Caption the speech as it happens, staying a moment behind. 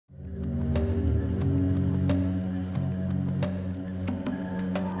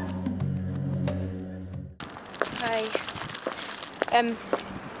Hey.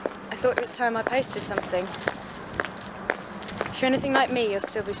 I thought it was time I posted something. If you're anything like me, you'll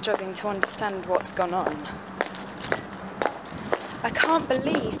still be struggling to understand what's gone on. I can't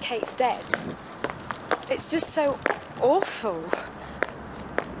believe Kate's dead. It's just so awful.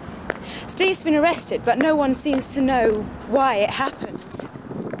 Steve's been arrested, but no one seems to know why it happened.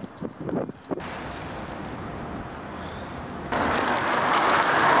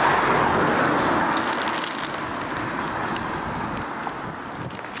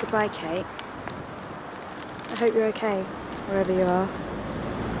 Goodbye, Kate. I hope you're okay, wherever you are.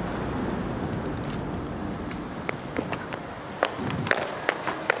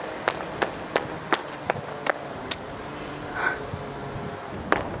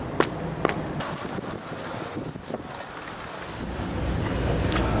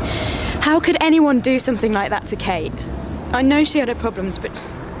 How could anyone do something like that to Kate? I know she had her problems, but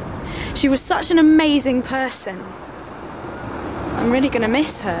she was such an amazing person. I'm really gonna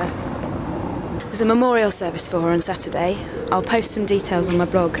miss her. There's a memorial service for her on Saturday. I'll post some details on my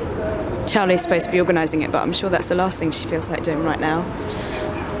blog. Charlie's supposed to be organising it, but I'm sure that's the last thing she feels like doing right now.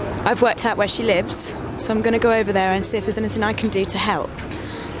 I've worked out where she lives, so I'm gonna go over there and see if there's anything I can do to help.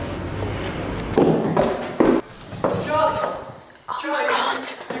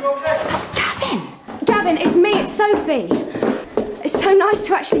 Gavin, it's me, it's Sophie. It's so nice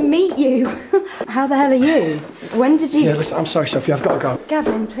to actually meet you. How the hell are you? When did you... Yeah, listen, I'm sorry, Sophie, I've got to go.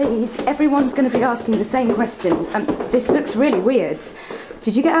 Gavin, please, everyone's going to be asking the same question. This looks really weird.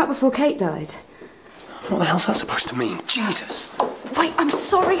 Did you get out before Kate died? What the hell's that supposed to mean? Jesus. Wait, I'm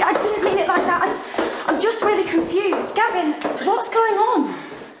sorry, I didn't mean it like that. I'm just really confused. Gavin, what's going on?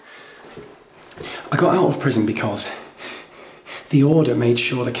 I got out of prison because the order made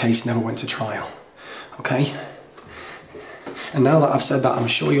sure the case never went to trial. Okay? And now that I've said that, I'm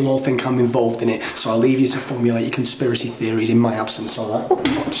sure you'll all think I'm involved in it, so I'll leave you to formulate your conspiracy theories in my absence, all right?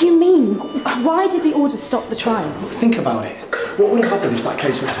 What do you mean? Why did the order stop the trial? Think about it. What would have happened if that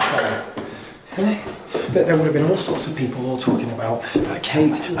case went to trial? There would have been all sorts of people all talking about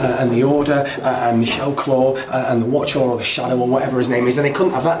Kate and the order and Michelle Claw and the Watcher or the Shadow or whatever his name is, and they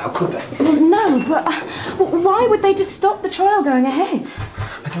couldn't have that now, could they? Well, no, but why would they just stop the trial going ahead?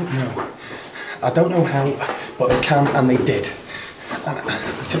 I don't know. I don't know how, but they can and they did. And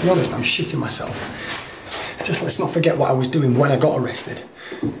to be honest, I'm shitting myself. Just let's not forget what I was doing when I got arrested.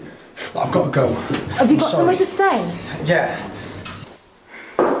 I've got to go. Have you got somewhere to stay? Yeah.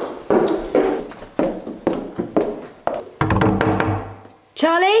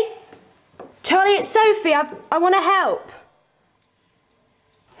 Charlie? Charlie, it's Sophie. I want to help.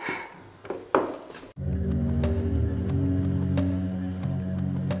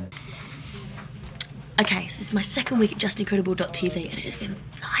 Okay, so this is my second week at justincredible.tv and it has been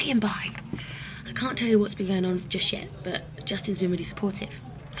flying by. I can't tell you what's been going on just yet, but Justin's been really supportive.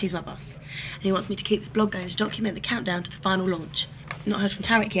 He's my boss. And he wants me to keep this blog going to document the countdown to the final launch. Not heard from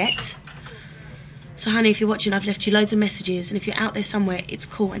Tarek yet. So honey, if you're watching, I've left you loads of messages, and if you're out there somewhere, it's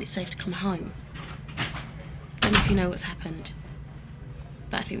cool and it's safe to come home. Don't know if you know what's happened,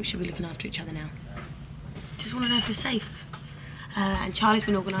 but I think we should be looking after each other now. Just want to know if you're safe. And Charlie's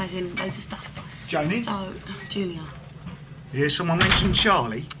been organising loads of stuff. Janie? So, Julia. You hear someone mention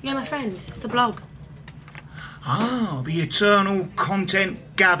Charlie? Yeah, my friend. It's the blog. Ah, the eternal content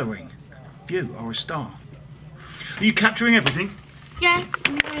gathering. You are a star. Are you capturing everything? Yeah,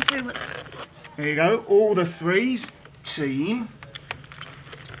 I'm going through what's... There you go, all the threes. Team.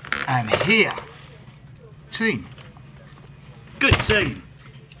 And here. Team. Good team.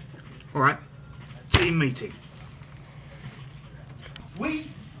 All right, team meeting.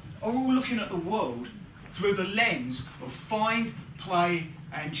 We are all looking at the world through the lens of find, play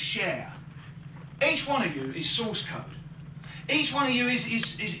and share. Each one of you is source code. Each one of you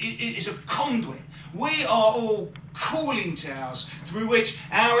is a conduit. We are all cooling towers through which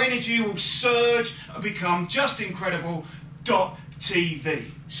our energy will surge and become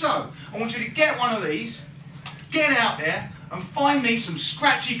justincredible.tv. So, I want you to get one of these, get out there and find me some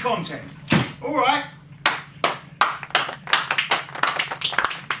scratchy content. All right?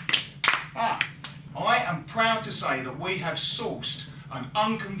 I am proud to say that we have sourced an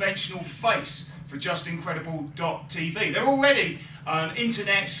unconventional face for justincredible.tv. They're already an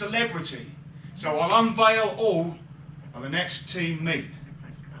internet celebrity. So I'll unveil all on the next team meet.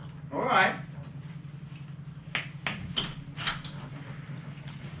 All right.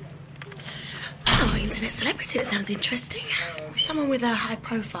 Oh, internet celebrity, that sounds interesting. Someone with a high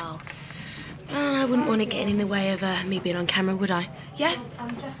profile. Well, I wouldn't want to get in the way of me being on camera, would I? Yeah?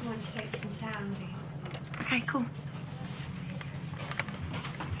 I'm just the one to take this down, please. Okay, cool.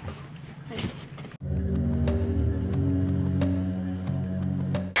 Thanks.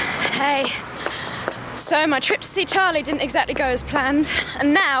 Hey, so my trip to see Charlie didn't exactly go as planned,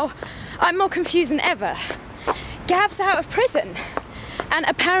 and now I'm more confused than ever. Gav's out of prison, and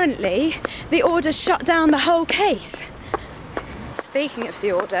apparently the order shut down the whole case. Speaking of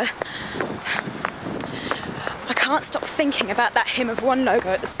the order, I can't stop thinking about that Hymn of One logo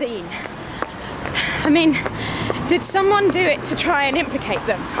at the scene. I mean, did someone do it to try and implicate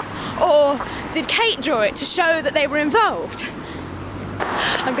them? Or did Kate draw it to show that they were involved?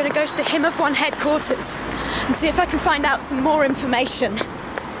 I'm going to go to the Hymn of One headquarters and see if I can find out some more information. It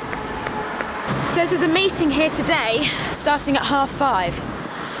says there's a meeting here today, starting at 5:30.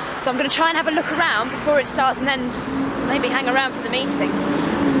 So I'm going to try and have a look around before it starts and then maybe hang around for the meeting.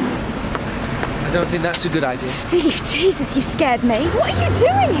 I don't think that's a good idea. Steve, Jesus, you scared me. What are you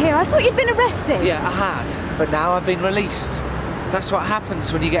doing here? I thought you'd been arrested. Yeah, I had, but now I've been released. That's what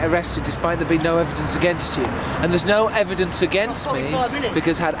happens when you get arrested despite there being no evidence against you. And there's no evidence against me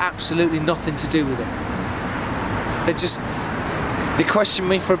because I had absolutely nothing to do with it. They questioned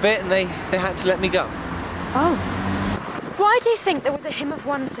me for a bit and they had to let me go. Oh. Why do you think there was a Hymn of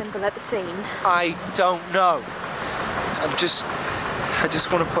One symbol at the scene? I don't know. I just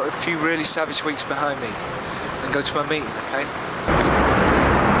want to put a few really savage weeks behind me and go to my meeting, okay?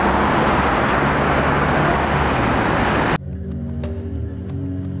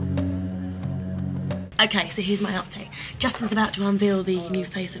 Okay, so here's my update. Justin's about to unveil the new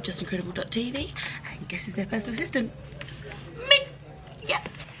face of JustIncredible.tv, and guess who's their personal assistant? Me! Yep.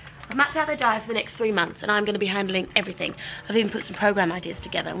 I've mapped out their diet for the next 3 months, and I'm going to be handling everything. I've even put some program ideas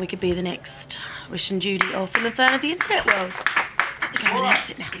together, and we could be the next Wish and Judy or Phil and Fern of the internet world. Okay, I'm gonna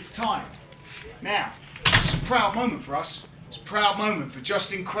exit now. It's time. Now, it's a proud moment for us. It's a proud moment for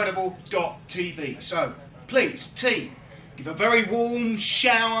JustIncredible.tv. So, please, team, give a very warm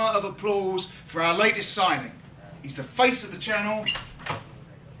shower of applause for our latest signing. He's the face of the channel,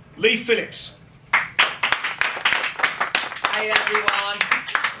 Lee Phillips. Hi everyone.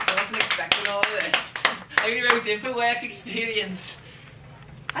 I wasn't expecting all of this. I only wrote in for work experience.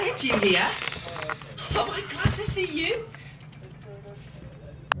 Hi Julia. Oh, I'm glad to see you.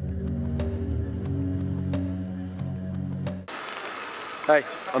 Hey,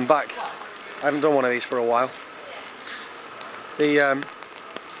 I'm back. I haven't done one of these for a while. The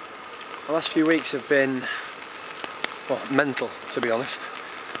last few weeks have been, well, mental, to be honest.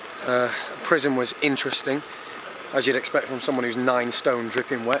 Prison was interesting, as you'd expect from someone who's 9 stone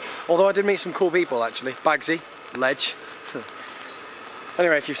dripping wet. Although I did meet some cool people, actually. Bagsy, Ledge.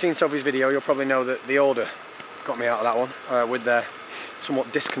 Anyway, if you've seen Sophie's video, you'll probably know that the order got me out of that one, with their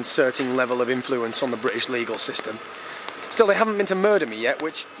somewhat disconcerting level of influence on the British legal system. Still, they haven't been to murder me yet,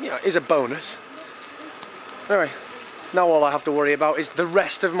 which, you know, is a bonus. Anyway, now all I have to worry about is the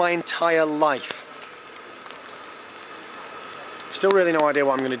rest of my entire life. Still really no idea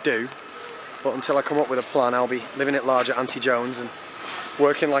what I'm going to do, but until I come up with a plan, I'll be living at large at Auntie Jones and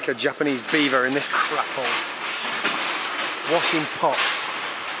working like a Japanese beaver in this crap hole. Washing pots.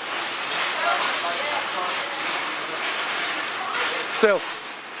 Still,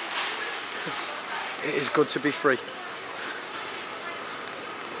 it is good to be free.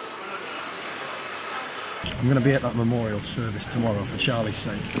 I'm going to be at that memorial service tomorrow for Charlie's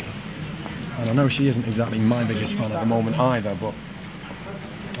sake. And I know she isn't exactly my biggest fan at the moment either, but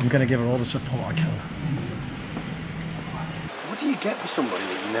I'm going to give her all the support I can. What do you get for somebody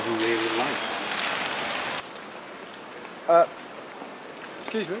that you never really liked?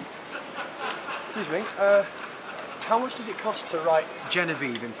 Excuse me? Excuse me, how much does it cost to write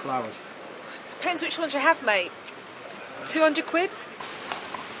Genevieve in flowers? Depends which ones you have, mate. 200 quid?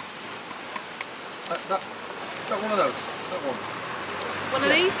 That one of those. That one. One of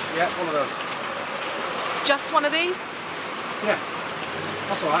these? Yeah, one of those. Just one of these? Yeah.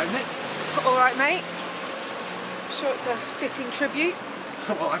 That's alright, isn't it? Alright, mate. I'm sure it's a fitting tribute.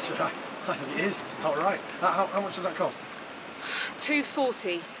 Well, actually, I think it is. It's about right. How much does that cost?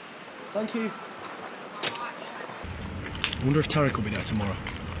 £2.40. Thank you. I wonder if Tarek will be there tomorrow.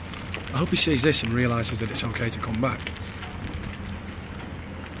 I hope he sees this and realises that it's okay to come back.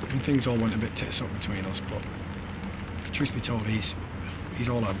 And things all went a bit tits up between us, but truth be told, he's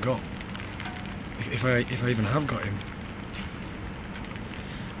all I've got. If I even have got him.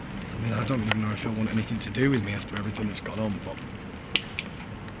 I mean, I don't even know if he'll want anything to do with me after everything that's gone on, but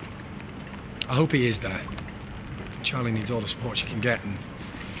I hope he is there. Charlie needs all the support she can get, and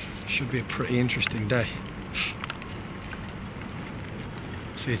it should be a pretty interesting day.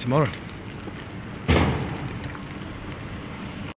 See you tomorrow.